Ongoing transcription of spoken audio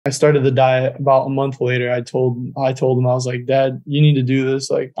I started the diet about a month later. I told him, I was like, Dad, you need to do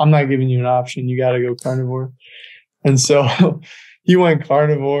this. Like, I'm not giving you an option. You got to go carnivore. And so he went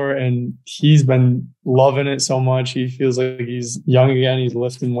carnivore and he's been loving it so much. He feels like he's young again. He's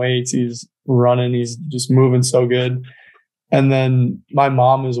lifting weights. He's running. He's just moving so good. And then my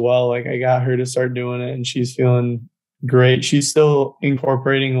mom as well, like I got her to start doing it and she's feeling great. She's still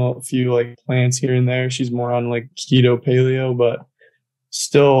incorporating a few like plants here and there. She's more on like keto paleo, but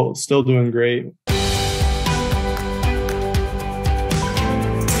still doing great.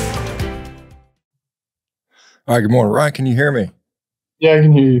 All right, good morning, Ryan. Can you hear me? Yeah, I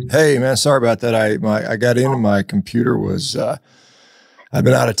can hear you. Hey, man, sorry about that. I got in and my computer was I've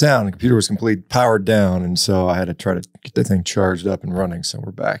been out of town. The computer was completely powered down, and so I had to try to get the thing charged up and running. So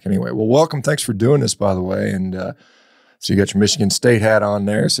we're back anyway. Well, welcome. Thanks for doing this, by the way. And so you got your Michigan State hat on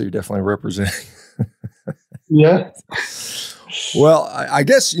there, so you're definitely representing. Yeah. Well, I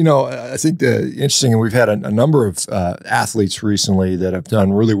guess, you know, I think the interesting, and we've had a number of athletes recently that have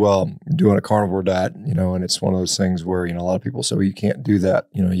done really well doing a carnivore diet, you know, and it's one of those things where, you know, a lot of people say, well, you can't do that.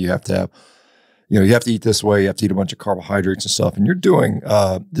 You know, you have to have, you know, you have to eat this way. You have to eat a bunch of carbohydrates and stuff. And you're doing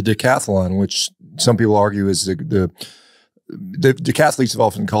the decathlon, which some people argue is the decathletes have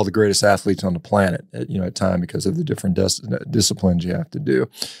often called the greatest athletes on the planet, you know, at time because of the different disciplines you have to do.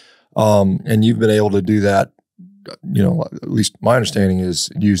 And you've been able to do that. You know, at least my understanding is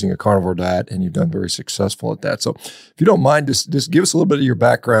using a carnivore diet, and you've done very successful at that. So if you don't mind, just give us a little bit of your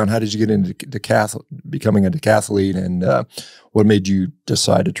background. How did you get into becoming a decathlete, and what made you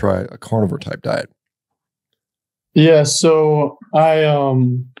decide to try a carnivore type diet? Yeah, so I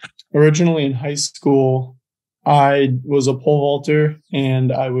originally in high school, I was a pole vaulter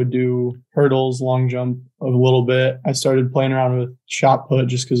and I would do hurdles, long jump a little bit. I started playing around with shot put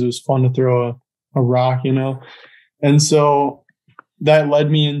just because it was fun to throw a rock, you know. And so that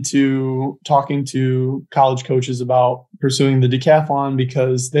led me into talking to college coaches about pursuing the decathlon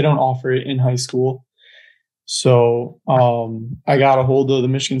because they don't offer it in high school. So I got a hold of the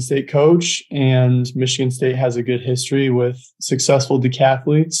Michigan State coach, and Michigan State has a good history with successful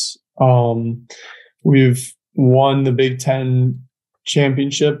decathletes. We've won the Big Ten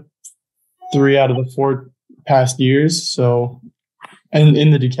championship 3 out of the 4 past years. So, and in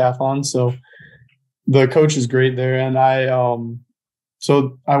the decathlon. So the coach is great there. And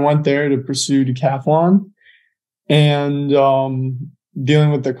so I went there to pursue decathlon, and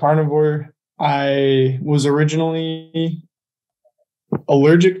dealing with the carnivore. I was originally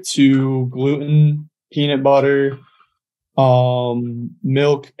allergic to gluten, peanut butter,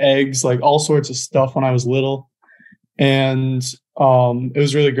 milk, eggs, like all sorts of stuff when I was little. And it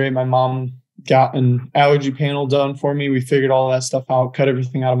was really great. My mom got an allergy panel done for me. We figured all that stuff out, cut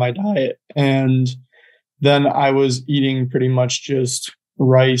everything out of my diet. And then I was eating pretty much just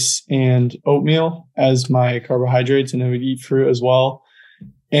rice and oatmeal as my carbohydrates, and I would eat fruit as well.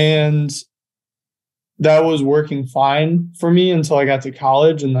 And that was working fine for me until I got to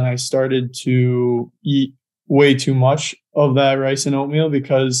college. And then I started to eat way too much of that rice and oatmeal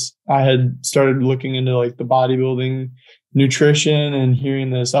because I had started looking into like the bodybuilding nutrition and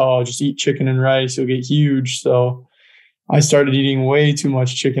hearing this, oh, just eat chicken and rice, you'll get huge. So I started eating way too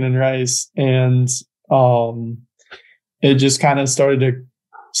much chicken and rice, and it just kind of started to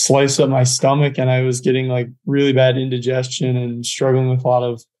slice up my stomach, and I was getting like really bad indigestion and struggling with a lot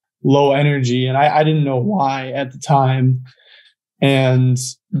of low energy. And I didn't know why at the time. And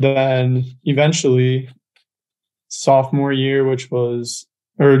then eventually junior year, which was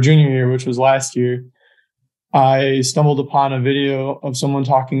last year, I stumbled upon a video of someone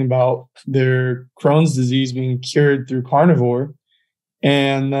talking about their Crohn's disease being cured through carnivore.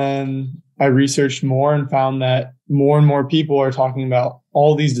 And then I researched more and found that more and more people are talking about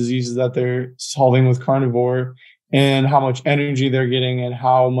all these diseases that they're solving with carnivore, and how much energy they're getting and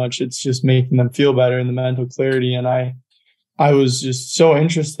how much it's just making them feel better and the mental clarity. And I was just so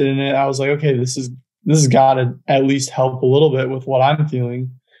interested in it. I was like, okay, this has got to at least help a little bit with what I'm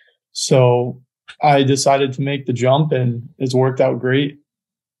feeling. So I decided to make the jump, and it's worked out great.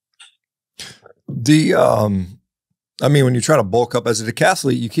 I mean, when you try to bulk up as a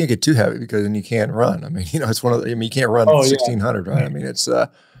decathlete, you can't get too heavy because then you can't run. I mean, you know, it's one of the, I mean, you can't run 1600, right? I mean, it's, is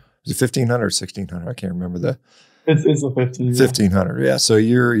it 1500 or 1600? I can't remember it's the 1500. Yeah. So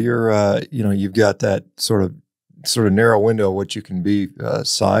you're, you know, you've got that sort of narrow window of what you can be,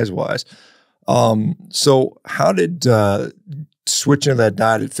 size wise. So how did, switching to that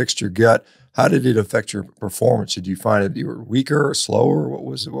diet, it fixed your gut? How did it affect your performance? Did you find that you were weaker or slower? What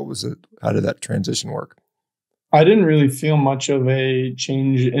was it? How did that transition work? I didn't really feel much of a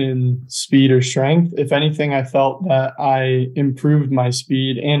change in speed or strength. If anything, I felt that I improved my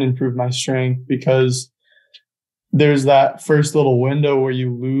speed and improved my strength, because there's that first little window where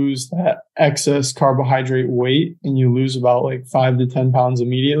you lose that excess carbohydrate weight and you lose about like 5 to 10 pounds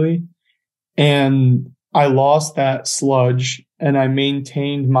immediately. And I lost that sludge and I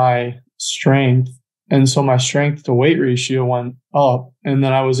maintained my strength. And so my strength to weight ratio went up, and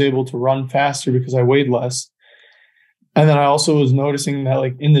then I was able to run faster because I weighed less. And then I also was noticing that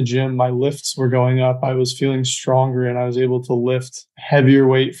like in the gym, my lifts were going up. I was feeling stronger and I was able to lift heavier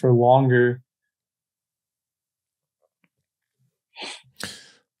weight for longer.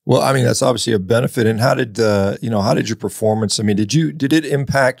 Well, I mean, that's obviously a benefit. And how did, how did your performance, I mean, did it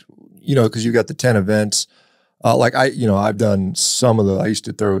impact, because you got the 10 events, I've done some of I used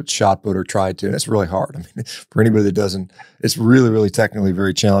to throw shot put or try to, and it's really hard. I mean, for anybody that doesn't, it's really, really technically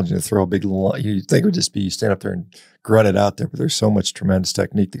very challenging to throw a big, you'd think it would just be, you stand up there and grunt it out there, but there's so much tremendous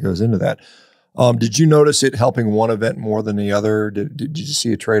technique that goes into that. Did you notice it helping one event more than the other? Did you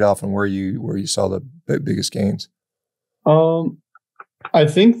see a trade-off on where you saw the biggest gains? I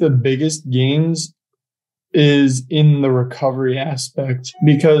think the biggest gains is in the recovery aspect,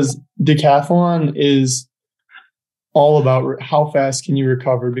 because decathlon is all about how fast can you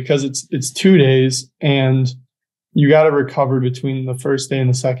recover, because it's 2 days and you got to recover between the first day and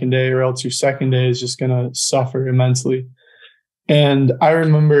the second day, or else your second day is just going to suffer immensely. And I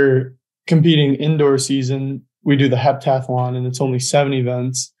remember competing indoor season, we do the heptathlon and it's only 7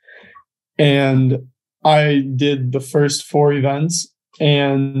 events. And I did the first 4 events.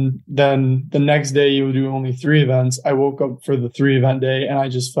 And then the next day you would do only 3 events. I woke up for the 3 event day and I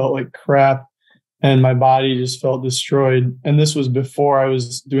just felt like crap and my body just felt destroyed. And this was before I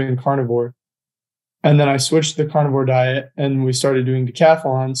was doing carnivore. And then I switched to the carnivore diet and we started doing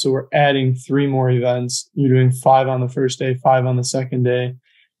decathlon. So we're adding 3 more events. You're doing 5 on the first day, 5 on the second day.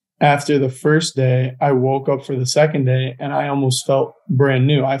 After the first day, I woke up for the second day and I almost felt brand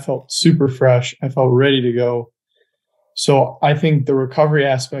new. I felt super fresh. I felt ready to go. So I think the recovery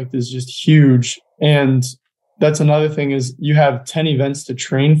aspect is just huge. And that's another thing, is you have 10 events to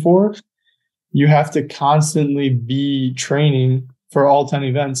train for. You have to constantly be training for all 10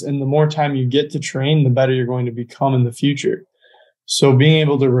 events. And the more time you get to train, the better you're going to become in the future. So being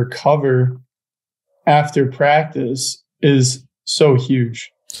able to recover after practice is so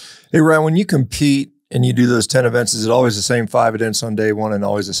huge. Hey, Ryan, when you compete and you do those 10 events, is it always the same 5 events on day 1 and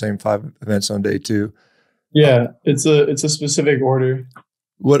always the same 5 events on day 2? Yeah, it's a specific order.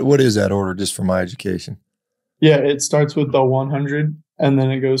 What is that order, just for my education? Yeah, it starts with the 100 and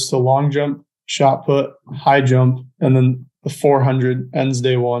then it goes to long jump, shot put, high jump, and then the 400 ends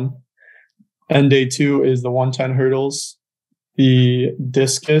day 1. And day 2 is the 110 hurdles, the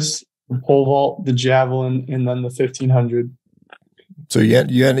discus, the pole vault, the javelin, and then the 1500. So you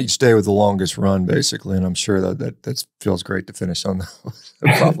end each day with the longest run, basically, and I'm sure that feels great to finish on those.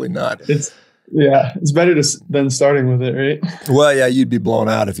 Probably not. It's better than starting with it, right? Well, yeah, you'd be blown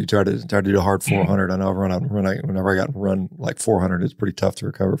out if you tried to do a hard 400. I know whenever I got to run like 400, it's pretty tough to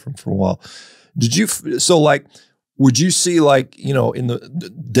recover from for a while. Would you see in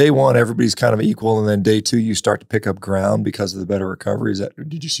the day 1, everybody's kind of equal, and then day 2, you start to pick up ground because of the better recovery?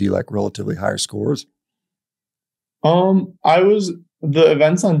 Did you see like relatively higher scores? The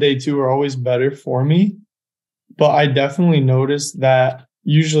events on day 2 are always better for me, but I definitely noticed that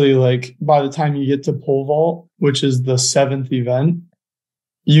usually like by the time you get to pole vault, which is the 7th event,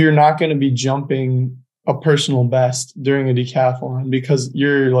 you're not going to be jumping a personal best during a decathlon because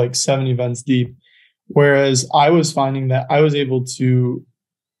you're like 7 events deep. Whereas I was finding that I was able to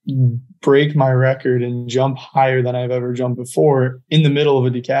break my record and jump higher than I've ever jumped before in the middle of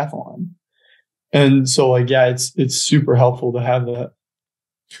a decathlon. And so it's super helpful to have that.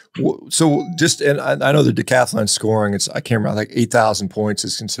 So and I know the decathlon scoring, I can't remember, like 8,000 points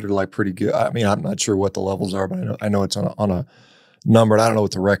is considered like pretty good. I mean, I'm not sure what the levels are, but I know it's on a number, and I don't know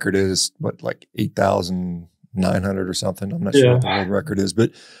what the record is, but like 8,900 or something. I'm not sure what the world record is,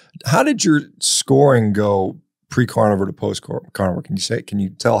 but how did your scoring go pre-carnivore to post-carnivore? Can you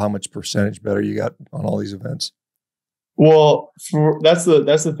tell how much percentage better you got on all these events? Well, that's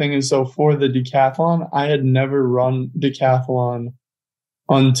the thing is, so for the decathlon, I had never run decathlon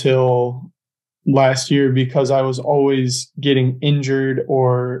until last year because I was always getting injured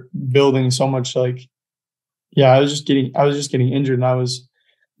or building so much I was just getting injured, and I was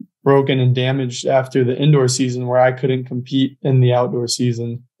broken and damaged after the indoor season where I couldn't compete in the outdoor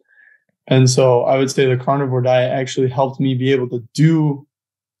season. And so I would say the carnivore diet actually helped me be able to do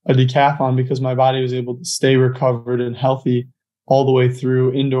a decathlon because my body was able to stay recovered and healthy all the way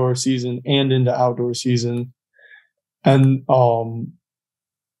through indoor season and into outdoor season. And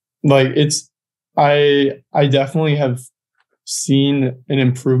like I definitely have seen an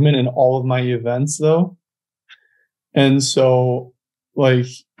improvement in all of my events though. And so like,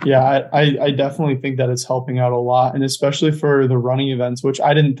 yeah, I definitely think that it's helping out a lot. And especially for the running events, which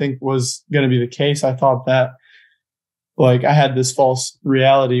I didn't think was going to be the case. I thought that like I had this false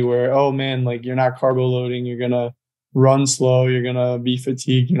reality where, oh man, like you're not carbo loading, you're going to run slow, you're going to be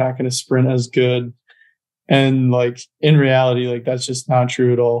fatigued, you're not going to sprint as good. And like in reality, like that's just not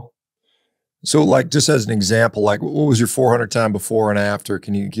true at all. So like just as an example, like what was your 400 time before and after?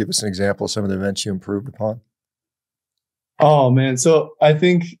 Can you give us an example of some of the events you improved upon? Oh man. So I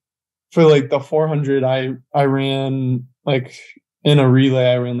think for like the 400, I ran like in a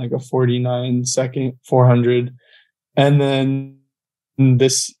relay, I ran like a 49-second 400. And then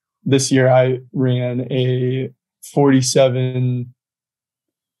this year I ran a 47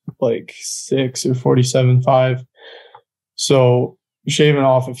 like 6 or 47.5. So shaving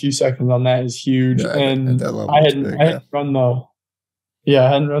off a few seconds on that is huge. Yeah, and that level I is hadn't big, I hadn't run the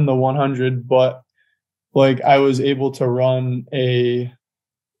I hadn't run the 100, but like I was able to run a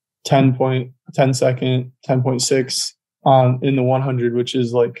 10 second 10.6 on in the 100, which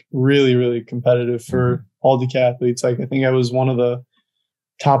is like really, really competitive for all decathletes. Like I think I was one of the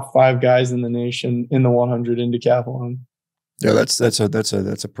top 5 guys in the nation in the 100 in decathlon. Yeah, that's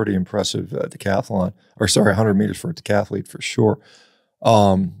a pretty impressive decathlon, or sorry, 100 meters for a decathlete for sure.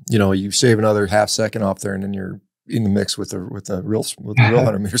 You know, you save another half second off there, and then you're in the mix with the real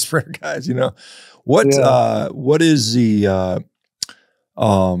 100-meter sprinter guys. You know, what is the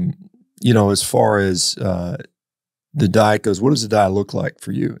you know, as far as the diet goes, what does the diet look like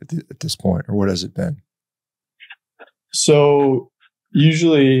for you at this point, or what has it been? So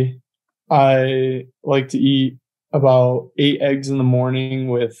usually I like to eat about 8 eggs in the morning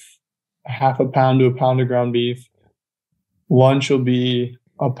with half a pound to a pound of ground beef. Lunch will be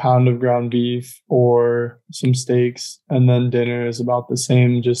a pound of ground beef or some steaks. And then dinner is about the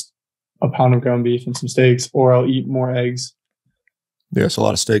same, just a pound of ground beef and some steaks, or I'll eat more eggs. Yeah, it's a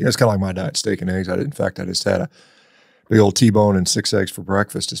lot of steak. That's kind of like my diet, steak and eggs. In fact, I just had a big old T-bone and 6 eggs for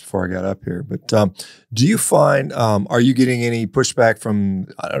breakfast just before I got up here. But do you find, are you getting any pushback from,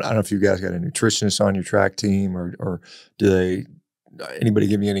 I don't know if you guys got a nutritionist on your track team, or anybody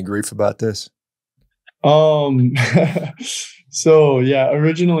give you any grief about this? So yeah,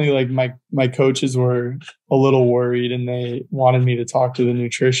 originally like my coaches were a little worried and they wanted me to talk to the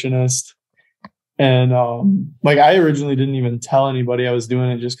nutritionist. And like I originally didn't even tell anybody I was doing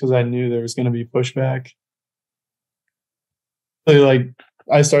it just because I knew there was going to be pushback. So like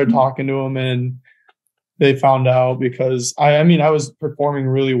I started talking to them and they found out because I mean I was performing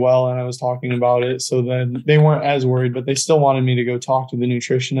really well and I was talking about it. So then they weren't as worried, but they still wanted me to go talk to the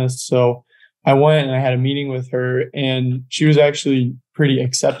nutritionist. So I went and I had a meeting with her, and she was actually pretty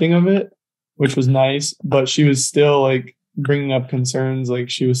accepting of it, which was nice. But she was still like bringing up concerns. Like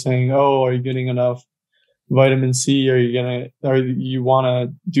she was saying, "Oh, are you getting enough vitamin C? Are you want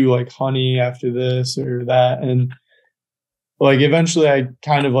to do like honey after this or that?" And like eventually I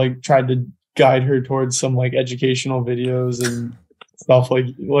kind of like tried to guide her towards some like educational videos and stuff like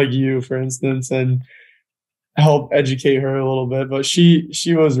you, for instance, and help educate her a little bit. But she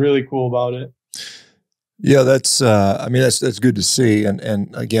was really cool about it. Yeah, that's I mean that's good to see. And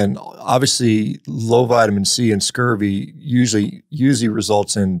again, obviously low vitamin C and scurvy usually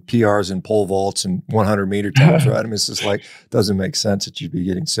results in PRs and pole vaults and 100-meter times, right? I mean, it's just like doesn't make sense that you'd be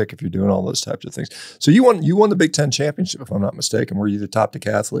getting sick if you're doing all those types of things. So you won the Big Ten championship, if I'm not mistaken. Were you the top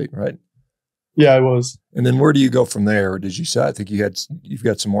decathlete, right? Yeah, I was. And then where do you go from there? Or did you say, I think you've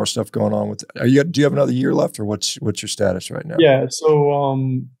got some more stuff going on with, do you have another year left, or what's your status right now? Yeah.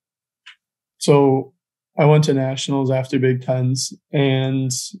 So I went to nationals after Big Tens,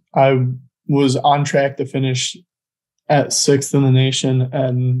 and I was on track to finish at 6th in the nation.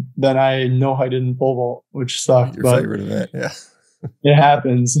 And then I I didn't pole vault, which sucked. Your favorite event. Yeah. It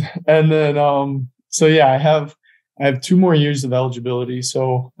happens. And then, so yeah, I have 2 more years of eligibility.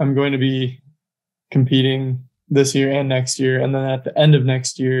 So I'm going to be competing this year and next year. And then at the end of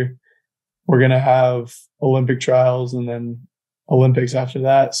next year, we're going to have Olympic trials and then Olympics after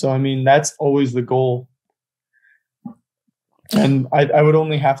that. So, I mean, that's always the goal. And I would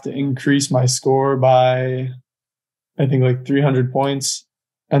only have to increase my score by, I think, like 300 points.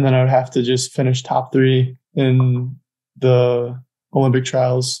 And then I would have to just finish top 3 in the Olympic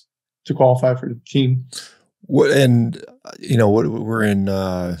trials to qualify for the team. What, and you know what we're in,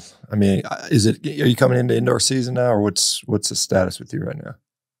 I mean, are you coming into indoor season now, or what's the status with you right now?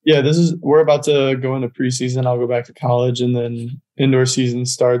 Yeah, we're about to go into preseason. I'll go back to college, and then indoor season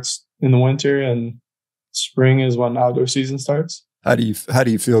starts in the winter. And spring is when outdoor season starts. How do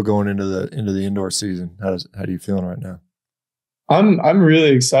you feel going into the indoor season? How do you feeling right now? I'm really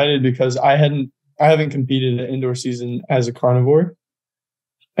excited because I haven't competed in indoor season as a carnivore.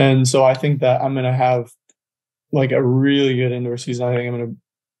 And so I think that I'm going to have like a really good indoor season. I think I'm going to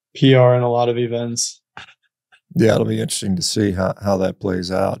PR in a lot of events. Yeah, it'll be interesting to see how that plays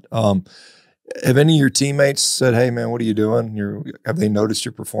out. Have any of your teammates said, "Hey, man, what are you doing? Have they noticed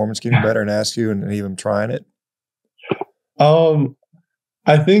your performance getting better and asked you and even trying it?" I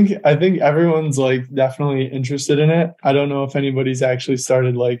think everyone's like definitely interested in it. I don't know if anybody's actually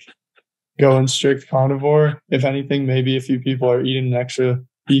started like going strict carnivore. If anything, maybe a few people are eating an extra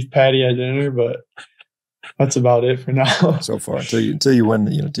beef patty at dinner, but that's about it for now. So far, until you win,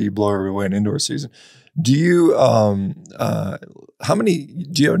 until you blow everywhere in indoor season. Do you how many?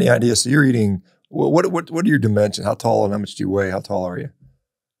 Do you have any idea? So you're eating. What are your dimensions? How tall and how much do you weigh? How tall are you?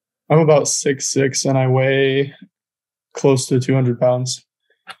 I'm about 6'6" and I weigh close to 200 pounds.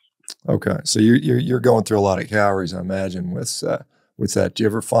 Okay, so you're going through a lot of calories, I imagine, with that. Do you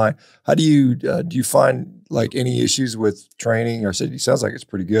ever find do you find like any issues with training? Or it sounds like it's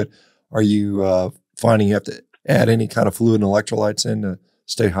pretty good. Are you finding you have to add any kind of fluid and electrolytes in to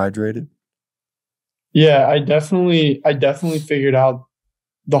stay hydrated? Yeah, I definitely figured out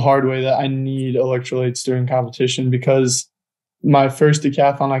the hard way that I need electrolytes during competition, because my first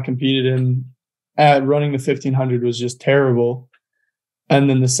decathlon I competed in at running the 1500 was just terrible. And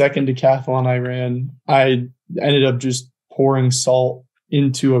then the second decathlon I ran, I ended up just pouring salt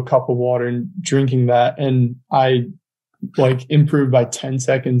into a cup of water and drinking that. And I like improved by 10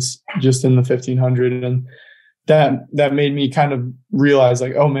 seconds just in the 1500. And that made me kind of realize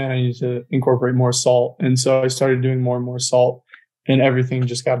like, oh man, I need to incorporate more salt. And so I started doing more and more salt, and everything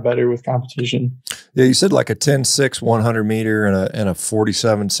just got better with competition. Yeah, you said like a 10.6 100 meter and a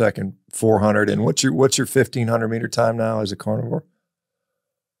 47-second 400. And what's your 1500 meter time now as a carnivore?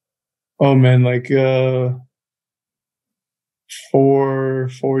 Oh man, like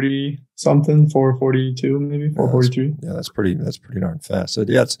 440 something, 442 maybe, 443. Yeah, that's pretty darn fast. So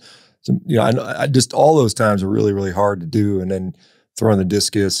yeah, I know I just all those times are really, really hard to do, and then throwing the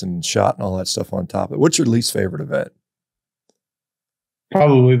discus and shot and all that stuff on top of it. What's your least favorite event?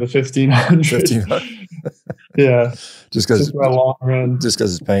 Probably the 1500. 1500. Yeah. Just because a long run. Just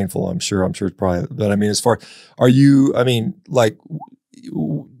because it's painful, I'm sure it's probably, but I mean, are you, I mean, like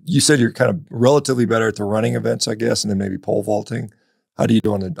you said, you're kind of relatively better at the running events, I guess, and then maybe pole vaulting. How do you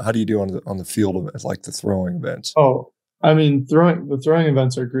do on the field events, like the throwing events? Oh, I mean, the throwing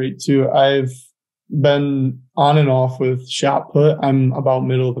events are great too. I've been on and off with shot put. I'm about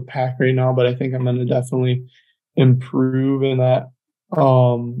middle of the pack right now, but I think I'm going to definitely improve in that.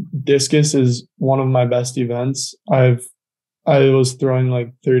 Discus is one of my best events. I was throwing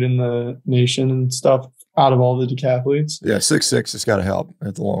like third in the nation and stuff out of all the decathletes. Yeah, 6'6" has got to help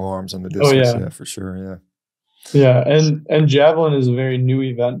at the long arms on the discus. Oh, yeah, for sure. Yeah. Yeah, and javelin is a very new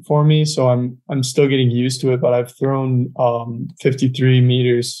event for me, so I'm still getting used to it. But I've thrown 53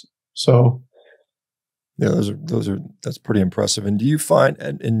 meters, so yeah, that's pretty impressive. And do you find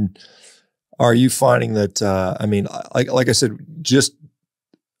and are you finding that? I mean, like I said, just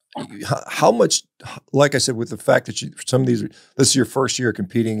how much? Like I said, with the fact that some of these, this is your first year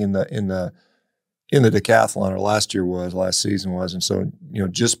competing in the decathlon, or last season was, and so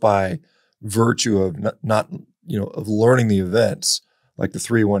just by virtue of not of learning the events, like the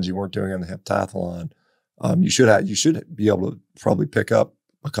 3 ones you weren't doing on the heptathlon, you should be able to probably pick up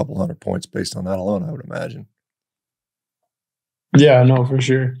a couple hundred points based on that alone, I would imagine. Yeah, no, for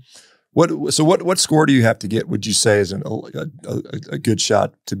sure. What score do you have to get, would you say, is a good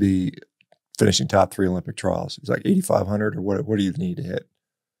shot to be finishing top 3 Olympic trials? It's like 8,500, or what do you need to hit?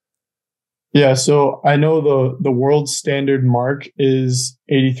 Yeah, so I know the world standard mark is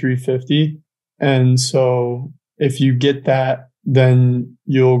 83.50. And so if you get that, then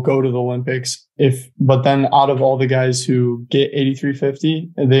you'll go to the Olympics. But then out of all the guys who get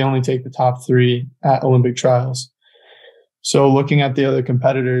 83.50, they only take the top 3 at Olympic trials. So looking at the other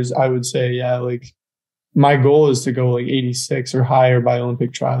competitors, I would say, yeah, like my goal is to go like 86 or higher by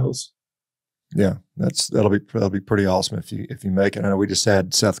Olympic trials. Yeah, that'll be pretty awesome if you make it. I know we just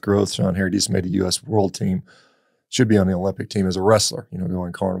had Seth Groth on here. He just made a U.S. World Team. Should be on the Olympic team as a wrestler,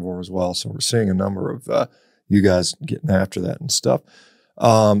 going carnivore as well. So we're seeing a number of you guys getting after that and stuff.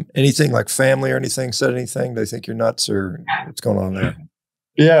 Anything like family or anything said anything? They think you're nuts, or what's going on there?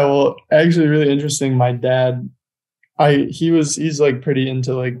 Yeah, well, actually, really interesting. My dad, he's like pretty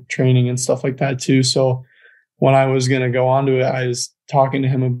into like training and stuff like that too. So when I was gonna go onto it, I was talking to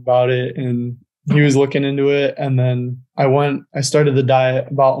him about it, and he was looking into it, and then I started the diet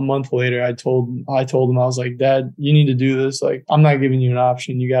about a month later. I told him, I was like, Dad, you need to do this. Like, I'm not giving you an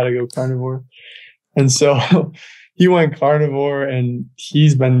option. You got to go carnivore. And so he went carnivore, and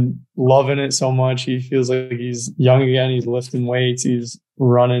he's been loving it so much. He feels like he's young again. He's lifting weights. He's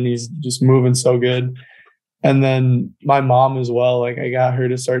running. He's just moving so good. And then my mom as well, like I got her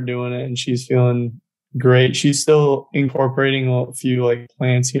to start doing it, and she's feeling great. She's still incorporating a few like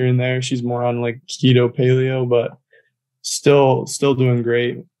plants here and there. She's more on like keto paleo, but still doing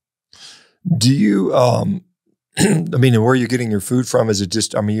great. Do you, I mean, where are you getting your food from? Is it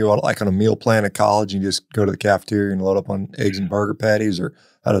just, I mean, you like on a meal plan at college and you just go to the cafeteria and load up on eggs and burger patties, or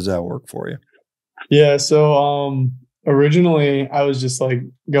how does that work for you? Yeah. So, originally I was just like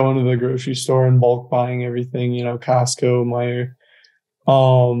going to the grocery store and bulk buying everything, you know, Costco, Meijer.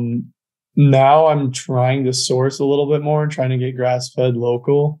 Now I'm trying to source a little bit more and trying to get grass-fed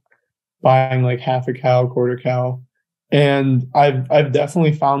local, buying like half a cow, quarter cow. And I've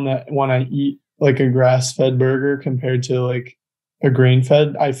definitely found that when I eat like a grass-fed burger compared to like a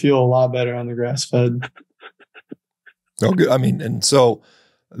grain-fed, I feel a lot better on the grass-fed. Oh, good. I mean, and so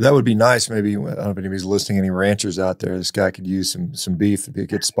that would be nice. Maybe, I don't know if anybody's listening, any ranchers out there, this guy could use some beef to be a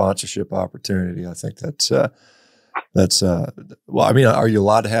good sponsorship opportunity. I think that's well, I mean, are you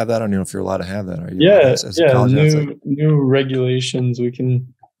allowed to have that? I don't know if you're allowed to have that. Are you? Yeah. New regulations. We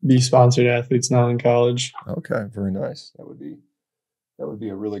can be sponsored athletes now in college. Okay. Very nice. That would be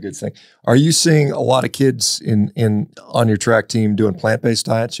a really good thing. Are you seeing a lot of kids on your track team doing plant-based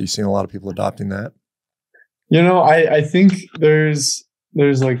diets? Are you seeing a lot of people adopting that? You know, I think there's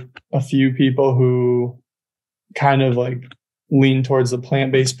like a few people who kind of like lean towards the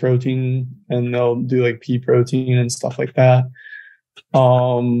plant-based protein, and they'll do like pea protein and stuff like that.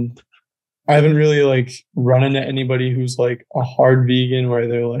 I haven't really like run into anybody who's like a hard vegan where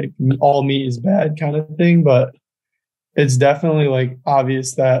they're like all meat is bad kind of thing, but it's definitely like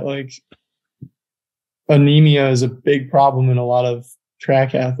obvious that like anemia is a big problem in a lot of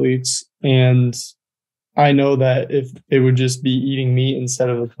track athletes. And I know that if they would just be eating meat instead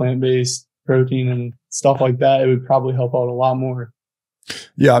of a plant-based protein and stuff like that, it would probably help out a lot more.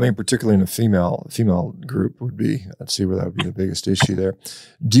 Yeah, I mean, particularly in a female group would be, I'd see where that would be the biggest issue there.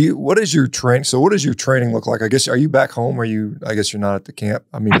 What is your training? So what does your training look like? I guess, are you back home? I guess you're not at the camp.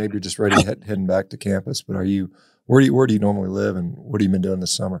 I mean, maybe you're just ready heading back to campus, but where do you normally live, and what have you been doing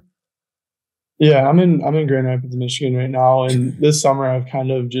this summer? Yeah, I'm in Grand Rapids, Michigan right now. And this summer I've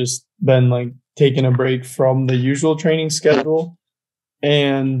kind of just been like taking a break from the usual training schedule,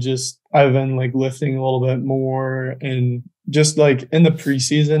 and just I've been like lifting a little bit more. And just like in the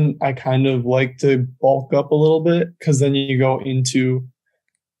preseason, I kind of like to bulk up a little bit, because then you go into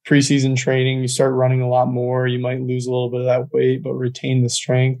preseason training, you start running a lot more. You might lose a little bit of that weight, but retain the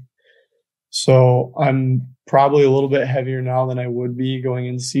strength. So I'm probably a little bit heavier now than I would be going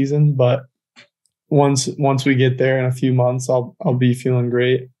into season, but once we get there in a few months, I'll be feeling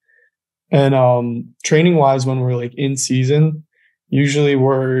great. And training wise, when we're like in season, usually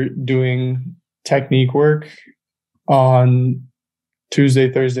we're doing technique work on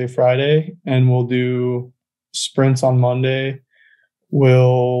Tuesday, Thursday, Friday, and we'll do sprints on Monday.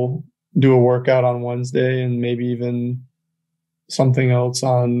 We'll do a workout on Wednesday, and maybe even something else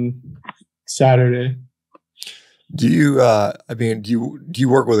on Saturday. Do you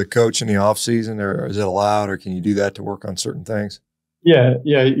work with a coach in the off season, or is it allowed, or can you do that to work on certain things? Yeah,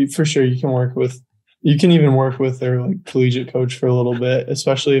 for sure. You can even work with their like collegiate coach for a little bit,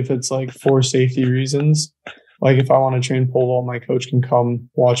 especially if it's like for safety reasons. Like if I want to train pole vault, my coach can come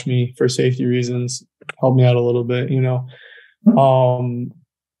watch me for safety reasons, help me out a little bit, you know.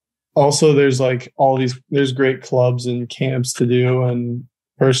 Also there's like there's great clubs and camps to do, and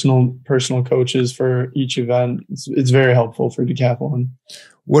personal coaches for each event. It's very helpful for decathlon.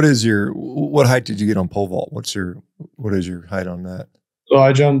 What height did you get on pole vault? What is your height on that? So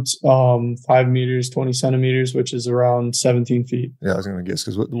I jumped 5 meters, 20 centimeters, which is around 17 feet. Yeah, I was going to guess,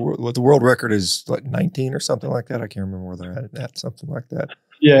 because what the world record is, like 19 or something like that. I can't remember where they're at something like that.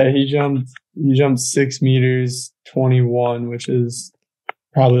 Yeah, he jumped 6 meters, 21, which is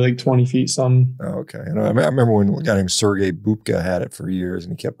probably like 20 feet some. Oh, okay. And I remember when a guy named Sergey Bubka had it for years,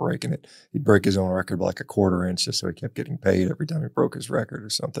 and he kept breaking it. He'd break his own record by like a quarter inch, just so he kept getting paid every time he broke his record or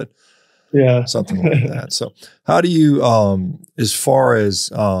something. Yeah. Something like that. So how do you, as far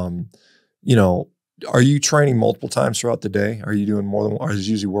as, you know, are you training multiple times throughout the day? Are you doing more than one, or is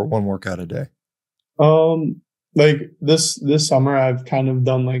it usually one workout a day? Like this summer, I've kind of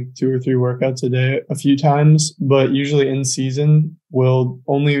done like 2 or 3 workouts a day a few times, but usually in season we'll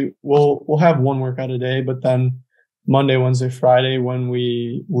have one workout a day, but then Monday, Wednesday, Friday, when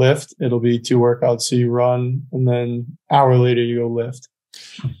we lift, it'll be 2 workouts. So you run, and then hour later you go lift.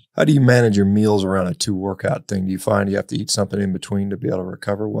 How do you manage your meals around a 2 workout thing? Do you find you have to eat something in between to be able to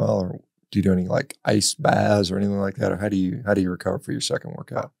recover well, or do you do any like ice baths or anything like that? Or how do you recover for your second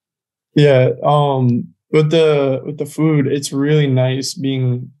workout? Yeah. With the food, it's really nice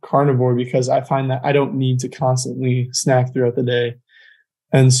being carnivore because I find that I don't need to constantly snack throughout the day.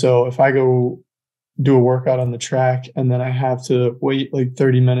 And so if I go do a workout on the track and then I have to wait like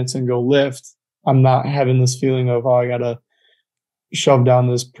 30 minutes and go lift, I'm not having this feeling of, oh, I gotta shove down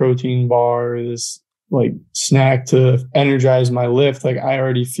this protein bar or this like snack to energize my lift. Like I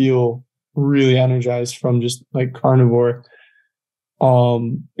already feel really energized from just like carnivore.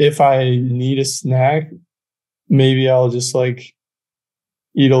 If I need a snack, maybe I'll just like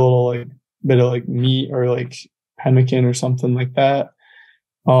eat a little like bit of like meat or like pemmican or something like that.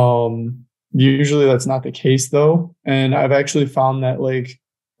 Usually that's not the case though. And I've actually found that like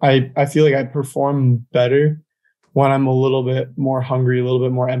I feel like I perform better when I'm a little bit more hungry, a little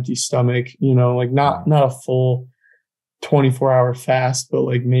bit more empty stomach, you know, like not a full 24-hour fast, but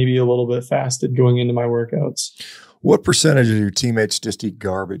like maybe a little bit fasted going into my workouts. What percentage of your teammates just eat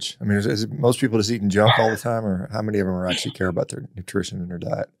garbage? I mean, is it most people just eating junk all the time, or how many of them are actually care about their nutrition and their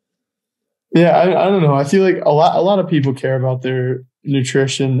diet? Yeah, I don't know. I feel like a lot of people care about their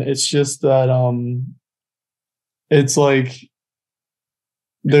nutrition. It's just that it's like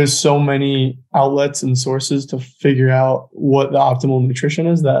there's so many outlets and sources to figure out what the optimal nutrition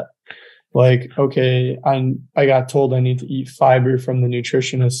is that like, okay, I got told I need to eat fiber from the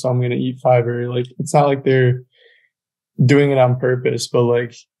nutritionist, so I'm going to eat fiber. Like, it's not like they're doing it on purpose, but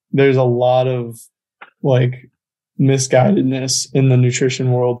like there's a lot of like misguidedness in the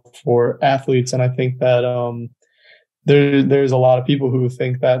nutrition world for athletes. And I think that there's a lot of people who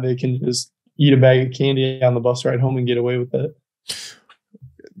think that they can just eat a bag of candy on the bus ride home and get away with it.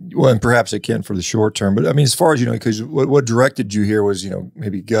 Well, and perhaps it can for the short term, but I mean, as far as, you know, because what directed you here was, you know,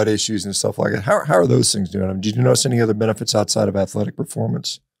 maybe gut issues and stuff like that. How are those things doing? I mean, did you notice any other benefits outside of athletic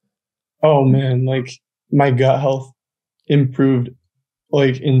performance? Oh man, like my gut health improved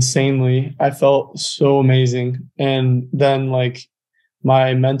like insanely. I felt so amazing. And then like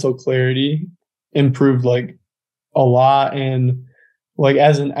my mental clarity improved like a lot. And like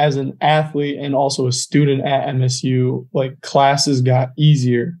as an athlete and also a student at MSU, like classes got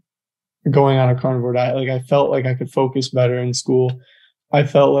easier going on a carnivore diet. Like I felt like I could focus better in school. I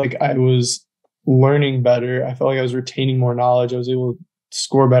felt like I was learning better. I felt like I was retaining more knowledge. I was able to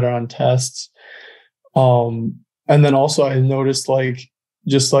score better on tests. And then also I noticed like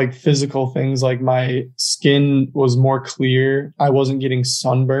just like physical things, like my skin was more clear. I wasn't getting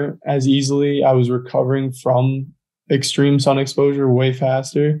sunburnt as easily. I was recovering from extreme sun exposure way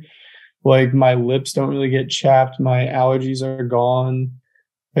faster. Like my lips don't really get chapped. My allergies are gone.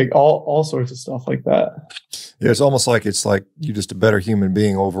 Like all sorts of stuff like that. Yeah, it's almost like you're just a better human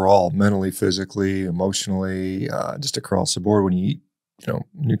being overall, mentally, physically, emotionally, just across the board when you eat, you know,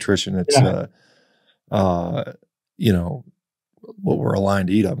 nutrition. It's you know, what we're aligned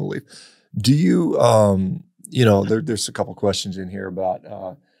to eat, I believe. Do you, you know, there's a couple questions in here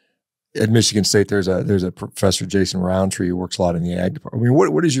about, at Michigan State, there's a professor, Jason Roundtree, who works a lot in the ag department. I mean,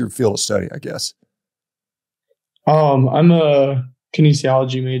 what is your field of study, I guess? I'm a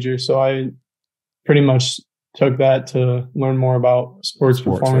kinesiology major, so I pretty much took that to learn more about sports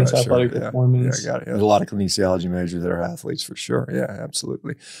performance, right, athletic performance. Yeah, I got it. There's a lot of kinesiology majors that are athletes for sure. Yeah,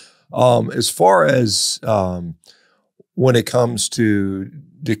 absolutely. As far as when it comes to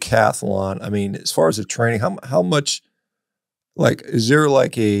decathlon, I mean, as far as the training, how much, like, is there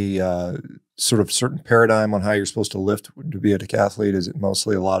like a sort of certain paradigm on how you're supposed to lift to be a decathlete? Is it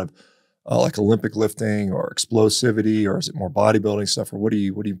mostly a lot of like Olympic lifting or explosivity, or is it more bodybuilding stuff, or what do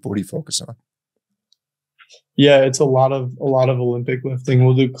you focus on? Yeah, it's a lot of Olympic lifting.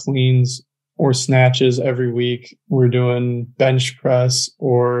 We'll do cleans or snatches every week. We're doing bench press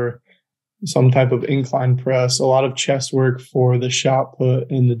or some type of incline press, a lot of chest work for the shot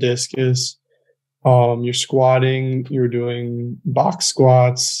put and the discus. You're squatting, you're doing box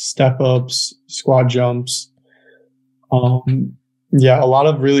squats, step ups, squat jumps. Yeah, a lot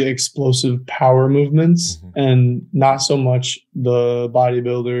of really explosive power movements and not so much the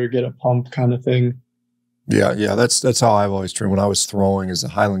bodybuilder get a pump kind of thing. Yeah, that's how I've always trained. When I was throwing as a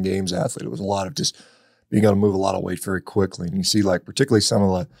Highland Games athlete, it was a lot of just being able to move a lot of weight very quickly. And you see, like, particularly some of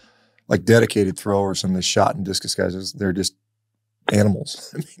the like dedicated throwers, some of the shot and discus guys, they're just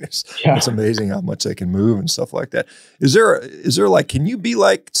animals. I mean, it's amazing how much they can move and stuff like that. Is there like, can you be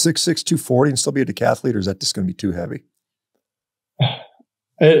like 6'6", 240 and still be a decathlete, or is that just going to be too heavy?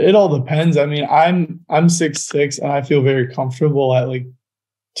 It all depends. I mean, I'm 6'6" and I feel very comfortable at like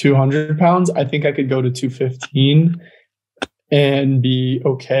 200 pounds. I think I could go to 215 and be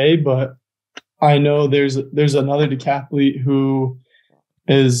okay, but I know there's another decathlete who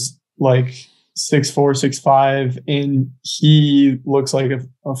is like 6'4", 6'5", and he looks like a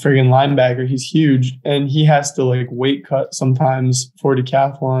friggin' linebacker. He's huge, and he has to like weight cut sometimes for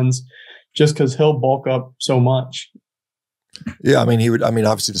decathlons just because he'll bulk up so much. Yeah, I mean, he would. I mean,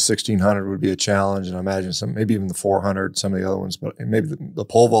 obviously, the 1600 would be a challenge, and I imagine maybe even the 400, some of the other ones, but maybe the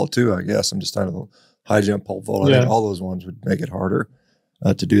pole vault too. I guess I'm just talking about high jump, pole vault. I think all those ones would make it harder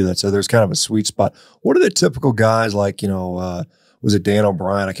to do that. So there's kind of a sweet spot. What are the typical guys like? Was it Dan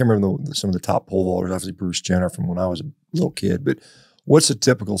O'Brien? I can't remember some of the top pole vaulters. Obviously, Bruce Jenner from when I was a little kid. But what's the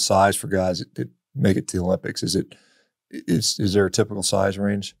typical size for guys that make it to the Olympics? Is there a typical size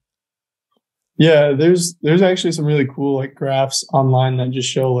range? Yeah, there's actually some really cool like graphs online that just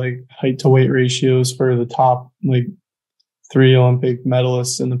show like height to weight ratios for the top like 3 Olympic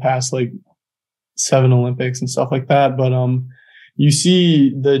medalists in the past like 7 Olympics and stuff like that. But you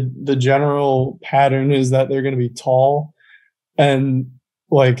see the general pattern is that they're going to be tall and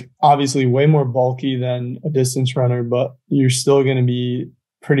like obviously way more bulky than a distance runner, but you're still going to be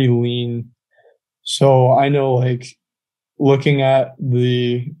pretty lean. So I know like looking at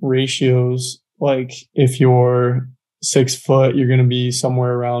the ratios, like if you're 6 foot, you're going to be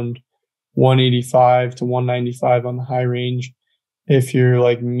somewhere around 185 to 195 on the high range. If you're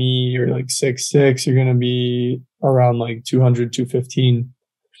like me or like 6'6", you're going to be around like 200, 215.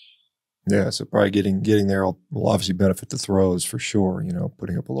 Yeah, so probably getting there will obviously benefit the throws for sure,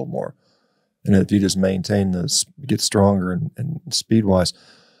 putting up a little more. And if you just maintain get stronger and speed-wise.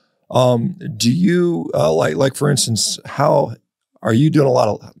 Do you, like for instance, how are you doing a lot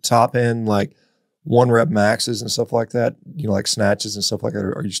of top end, like 1 rep maxes and stuff like that, like snatches and stuff like that,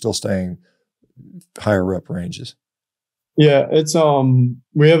 or are you still staying higher rep ranges? Yeah, it's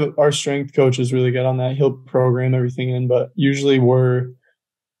we have our strength coach is really good on that. He'll program everything in, but usually we're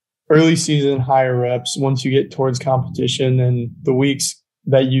early season higher reps. Once you get towards competition and the weeks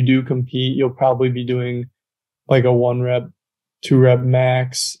that you do compete, you'll probably be doing like a 1 rep, 2 rep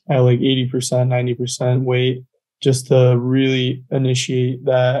max at like 80%, 90% weight, just to really initiate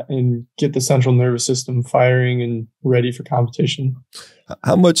that and get the central nervous system firing and ready for competition.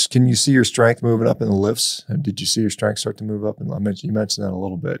 How much can you see your strength moving up in the lifts? Did you see your strength start to move up? And you mentioned that a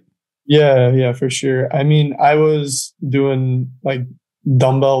little bit. Yeah, for sure. I mean, I was doing like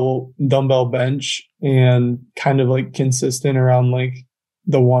dumbbell bench and kind of like consistent around like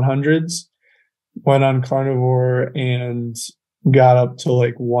the 100s. Went on carnivore and got up to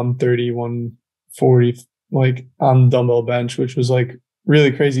like 130, 140, like on dumbbell bench, which was like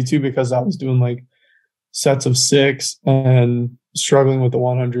really crazy too, because I was doing like sets of 6 and struggling with the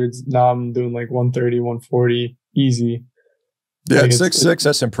 100s. Now I'm doing like 130, 140 easy. Yeah, like 6'6",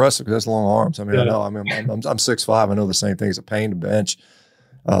 that's impressive because that's long arms. I mean, yeah. I know. I mean, I'm 6'5". I know the same thing. It's a pain to bench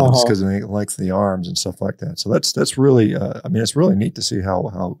just because of the length of the arms and stuff like that. So that's really, I mean, it's really neat to see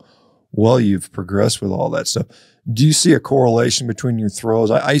how well you've progressed with all that stuff. Do you see a correlation between your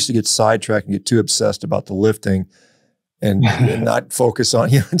throws? I used to get sidetracked and get too obsessed about the lifting and not focus on,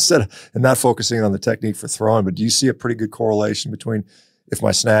 not focusing on the technique for throwing. But do you see a pretty good correlation between if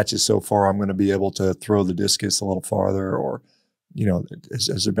my snatch is so far, I'm going to be able to throw the discus a little farther, or,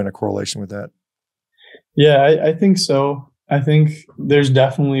 has there been a correlation with that? Yeah, I think so. I think there's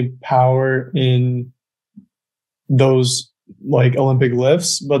definitely power in those like Olympic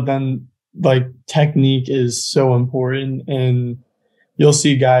lifts, but then like technique is so important. And you'll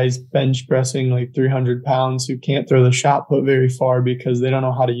see guys bench pressing like 300 pounds who can't throw the shot put very far because they don't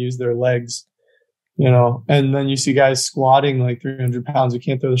know how to use their legs, and then you see guys squatting like 300 pounds who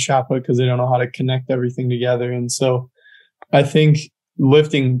can't throw the shot put because they don't know how to connect everything together. And so I think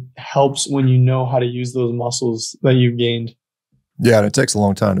lifting helps when you know how to use those muscles that you've gained. Yeah, and it takes a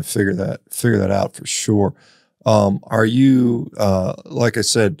long time to figure that out for sure. Are you, like I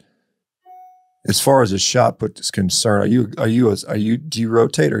said, as far as a shot put is concerned, do you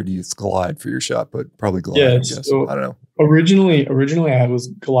rotate or do you glide for your shot put? Probably glide. Yeah, I guess. So I don't know. Originally I was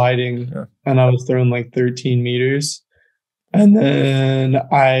gliding and I was throwing like 13 meters. And then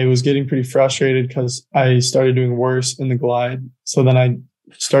I was getting pretty frustrated because I started doing worse in the glide. So then I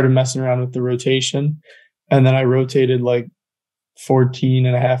started messing around with the rotation, and then I rotated like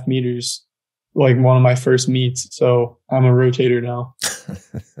 14.5 meters, like one of my first meets. So I'm a rotator now.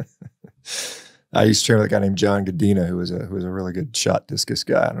 I used to train with a guy named John Godina, who was a really good shot discus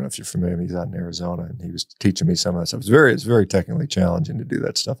guy. I don't know if you're familiar. He's out in Arizona, and he was teaching me some of that stuff. It's very technically challenging to do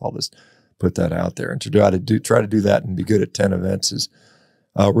that stuff. I'll just put that out there, and to try to do that and be good at 10 events is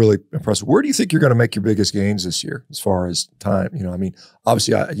Really impressive. Where do you think you're going to make your biggest gains this year as far as time? You know, I mean,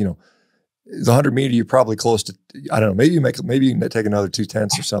 obviously, the 100-meter, you're probably close to, I don't know, maybe you can take another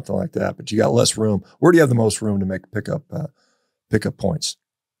 2/10 or something like that, but you got less room. Where do you have the most room to pick up points?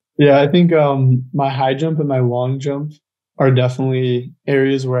 Yeah, I think my high jump and my long jump are definitely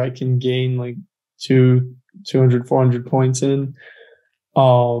areas where I can gain like 200, 400 points in.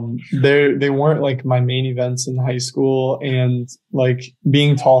 They weren't like my main events in high school, and like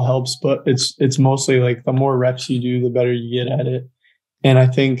being tall helps, but it's mostly like the more reps you do, the better you get at it. And I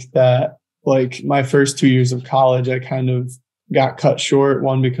think that like my first 2 years of college, I kind of got cut short,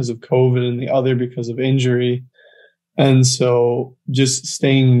 one because of COVID and the other because of injury. And so just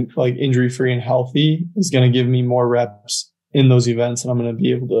staying like injury free and healthy is going to give me more reps in those events, and I'm going to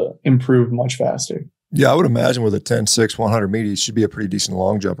be able to improve much faster. Yeah, I would imagine with a 10.6, 100 meter, you should be a pretty decent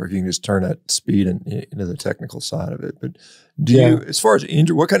long jumper if you can just turn that speed into the technical side of it. But do you, as far as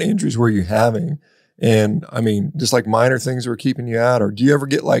injury, what kind of injuries were you having? And I mean, just like minor things that were keeping you out, or do you ever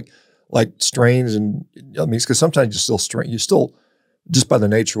get like strains? And I mean, because sometimes you still just by the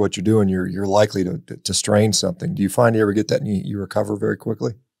nature of what you're doing, you're likely to strain something. Do you find you ever get that and you recover very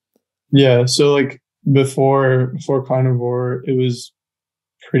quickly? Yeah. So like before carnivore, it was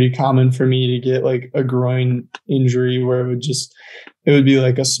pretty common for me to get like a groin injury where it would be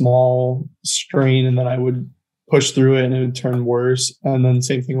like a small strain, and then I would push through it and it would turn worse. And then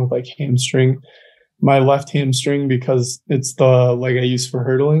same thing with like hamstring. My left hamstring, because it's the leg I use for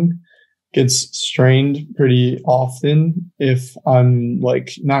hurdling, gets strained pretty often if I'm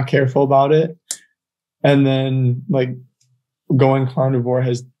like not careful about it. And then like going carnivore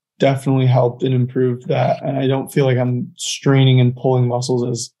has definitely helped and improved that. And I don't feel like I'm straining and pulling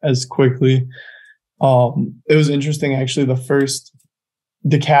muscles as quickly. It was interesting, actually, the first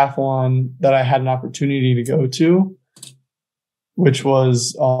decathlon that I had an opportunity to go to, which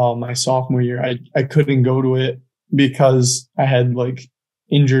was my sophomore year. I couldn't go to it because I had like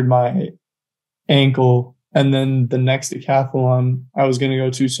injured my ankle. And then the next decathlon I was going to go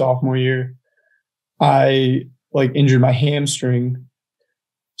to sophomore year, I like injured my hamstring.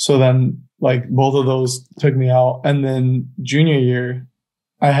 So then like both of those took me out. And then junior year,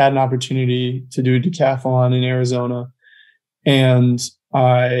 I had an opportunity to do a decathlon in Arizona, and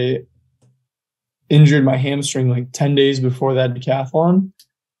I injured my hamstring like 10 days before that decathlon.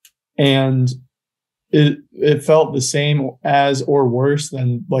 And it felt the same as or worse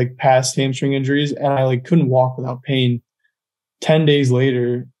than like past hamstring injuries. And I like couldn't walk without pain. 10 days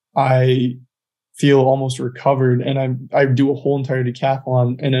later, I feel almost recovered, and I do a whole entire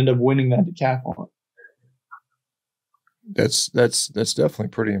decathlon and end up winning that decathlon. That's definitely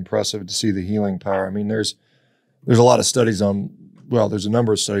pretty impressive to see the healing power. I mean, there's a lot of studies there's a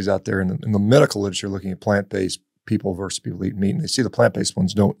number of studies out there in the medical literature looking at plant-based people versus people eating meat, and they see the plant-based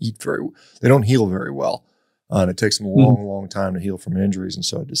ones don't heal very well. And it takes them a long time to heal from injuries. And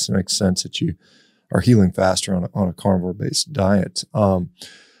so it just makes sense that you are healing faster on a carnivore-based diet.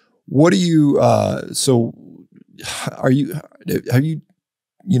 What do you, have you,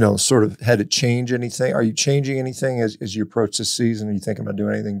 sort of had to change anything? Are you changing anything as you approach this season? Are you thinking about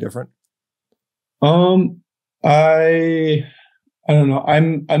doing anything different? I don't know.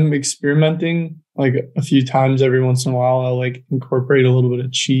 I'm experimenting like a few times. Every once in a while, I'll like incorporate a little bit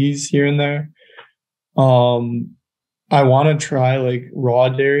of cheese here and there. I want to try like raw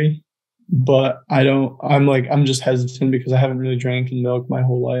dairy, but I'm just hesitant because I haven't really drank milk my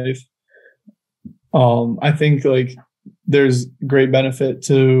whole life. I think like there's great benefit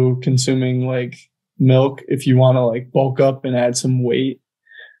to consuming like milk if you want to like bulk up and add some weight,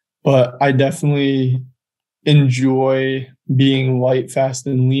 but I definitely enjoy being light, fast,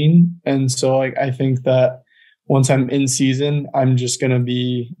 and lean. And so like I think that once I'm in season, I'm just going to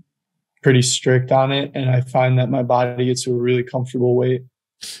be pretty strict on it, and I find that my body gets to a really comfortable weight.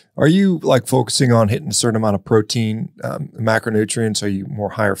 Are you like focusing on hitting a certain amount of protein, macronutrients? Are you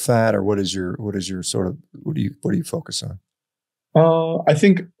more higher fat, or what do you focus on? I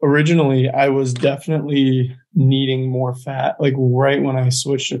think originally I was definitely needing more fat. Like right when I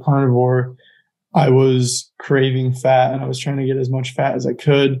switched to carnivore, I was craving fat and I was trying to get as much fat as I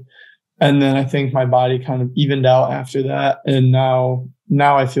could. And then I think my body kind of evened out after that. And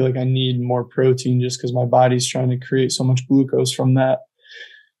now I feel like I need more protein just because my body's trying to create so much glucose from that.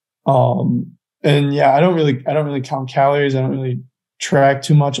 And yeah, I don't really count calories. I don't really track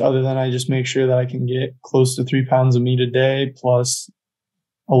too much, other than I just make sure that I can get close to 3 pounds of meat a day plus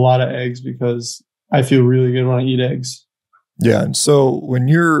a lot of eggs, because I feel really good when I eat eggs. Yeah. And so when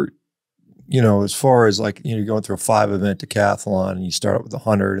you're, as far as like, you're going through a 5-event decathlon and you start out with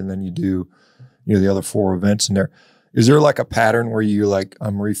 100 and then you do, the other 4 events in there, Is there like a pattern where you like,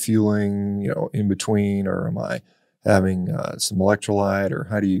 I'm refueling, in between, or am I having some electrolyte, or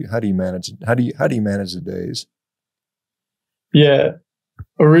how do you manage it? How do you manage the days? Yeah.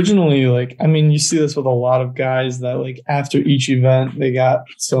 Originally, like, I mean, you see this with a lot of guys that like after each event, they got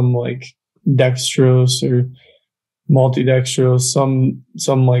some like dextrose or multi-dextrose,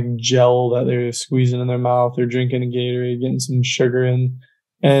 some like gel that they're squeezing in their mouth or drinking a Gatorade, getting some sugar in.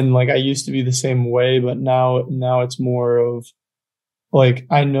 And like I used to be the same way, but now it's more of like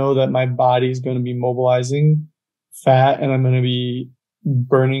I know that my body's going to be mobilizing fat and I'm going to be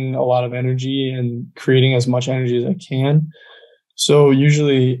burning a lot of energy and creating as much energy as I can. So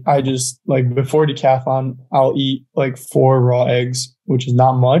usually I just like before decathlon, I'll eat like 4 raw eggs, which is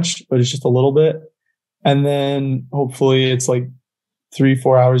not much, but it's just a little bit. And then hopefully it's like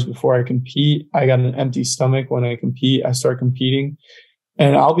 3-4 hours before I compete. I got an empty stomach when I compete. I start competing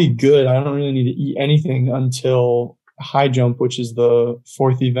and I'll be good. I don't really need to eat anything until high jump, which is the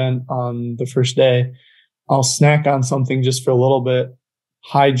 4th event on the first day. I'll snack on something just for a little bit,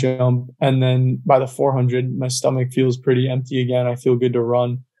 high jump, and then by the 400, my stomach feels pretty empty again. I feel good to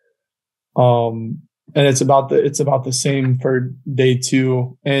run. And it's about the same for day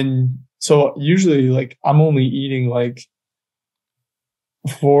 2. And so usually like I'm only eating like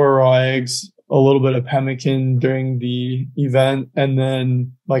 4 raw eggs, a little bit of pemmican during the event, and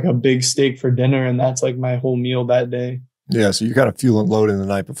then like a big steak for dinner. And that's like my whole meal that day. Yeah. So you're kind of fueling loading the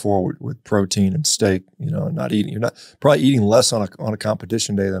night before with protein and steak, and not eating, you're not probably eating less on a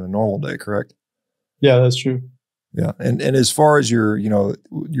competition day than a normal day, correct? Yeah, that's true. Yeah. And as far as your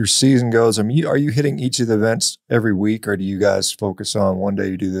season goes, I mean, are you hitting each of the events every week, or do you guys focus on one day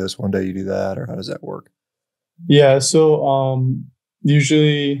you do this, one day you do that, or how does that work? Yeah. So,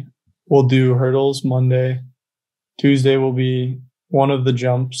 usually we'll do hurdles Monday. Tuesday will be one of the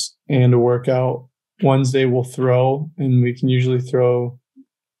jumps and a workout. Wednesday we'll throw, and we can usually throw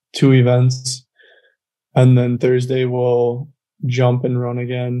 2 events. And then Thursday we'll jump and run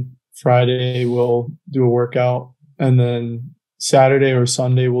again. Friday we'll do a workout. And then Saturday or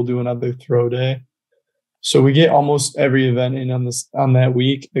Sunday we'll do another throw day. So we get almost every event in on that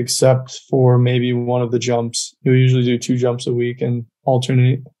week, except for maybe one of the jumps. We usually do 2 jumps a week and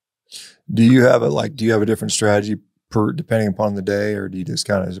alternate. Do you have a different strategy depending upon the day, or do you just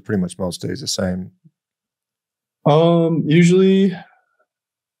is it pretty much most days the same? Usually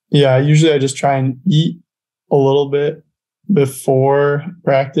I just try and eat a little bit before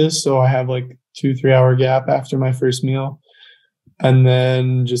practice. So I have like 2-3 hour gap after my first meal, and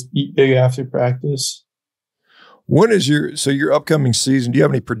then just eat big after practice. When is your upcoming season? Do you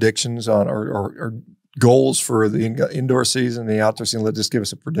have any predictions on or goals for the indoor season, the outdoor season? Let's just give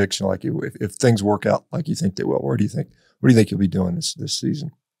us a prediction. Like if things work out like you think they will, what do you think you'll be doing this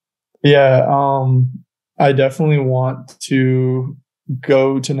season? Yeah. I definitely want to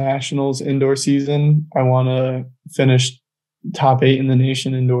go to nationals indoor season. I want to finish top 8 in the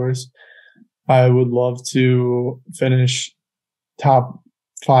nation indoors. I would love to finish top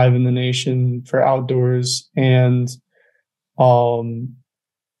 5 in the nation for outdoors, and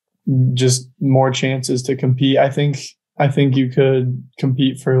just more chances to compete. I think you could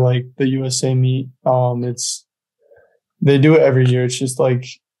compete for like the USA meet. They do it every year. It's just like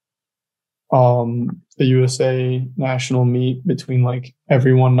the USA national meet between like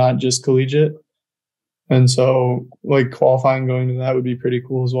everyone, not just collegiate. And so like qualifying going to that would be pretty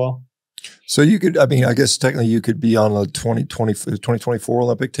cool as well. So you could, I mean, I guess technically you could be on the 2024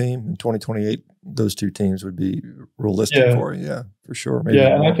 Olympic team, and 2028, those 2 teams would be realistic for you. Yeah, for sure. Maybe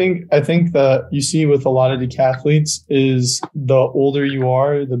and I think that you see with a lot of decathletes is the older you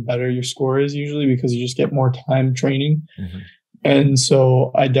are, the better your score is usually, because you just get more time training. Mm-hmm. And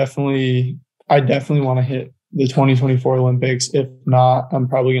so I definitely want to hit the 2024 Olympics. If not, I'm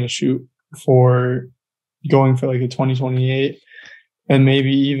probably going to shoot for going for like a 2028. And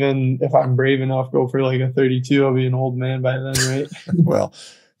maybe even if I'm brave enough, go for like a 32. I'll be an old man by then, right? Well,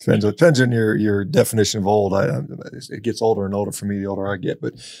 depends on your definition of old. It gets older and older for me the older I get.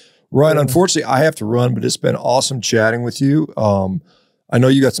 But Ryan, unfortunately, I have to run. But it's been awesome chatting with you. I know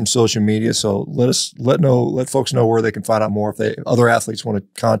you got some social media, so let folks know where they can find out more. If other athletes want to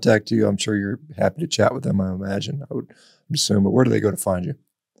contact you, I'm sure you're happy to chat with them. I imagine. I would assume. But where do they go to find you?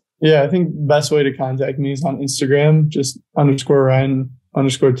 Yeah, I think the best way to contact me is on Instagram, just _Ryan_Talbot_.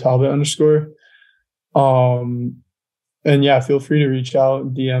 And yeah, feel free to reach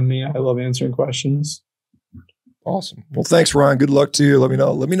out, DM me. I love answering questions. Awesome. Well, thanks, Ryan. Good luck to you. Let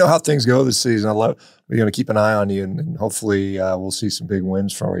me know how things go this season. We're going to keep an eye on you, and hopefully we'll see some big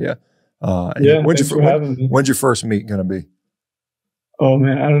wins for you. Thanks for having me. When's your first meet going to be? Oh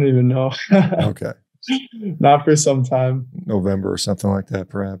man, I don't even know. Okay. Not for some time. November or something like that,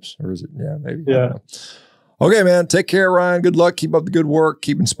 perhaps. Or is it? Yeah, maybe. Yeah. Okay, man. Take care, Ryan. Good luck. Keep up the good work.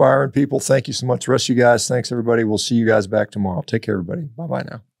 Keep inspiring people. Thank you so much. The rest of you guys, thanks, everybody. We'll see you guys back tomorrow. Take care, everybody. Bye-bye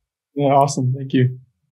now. Yeah, awesome. Thank you.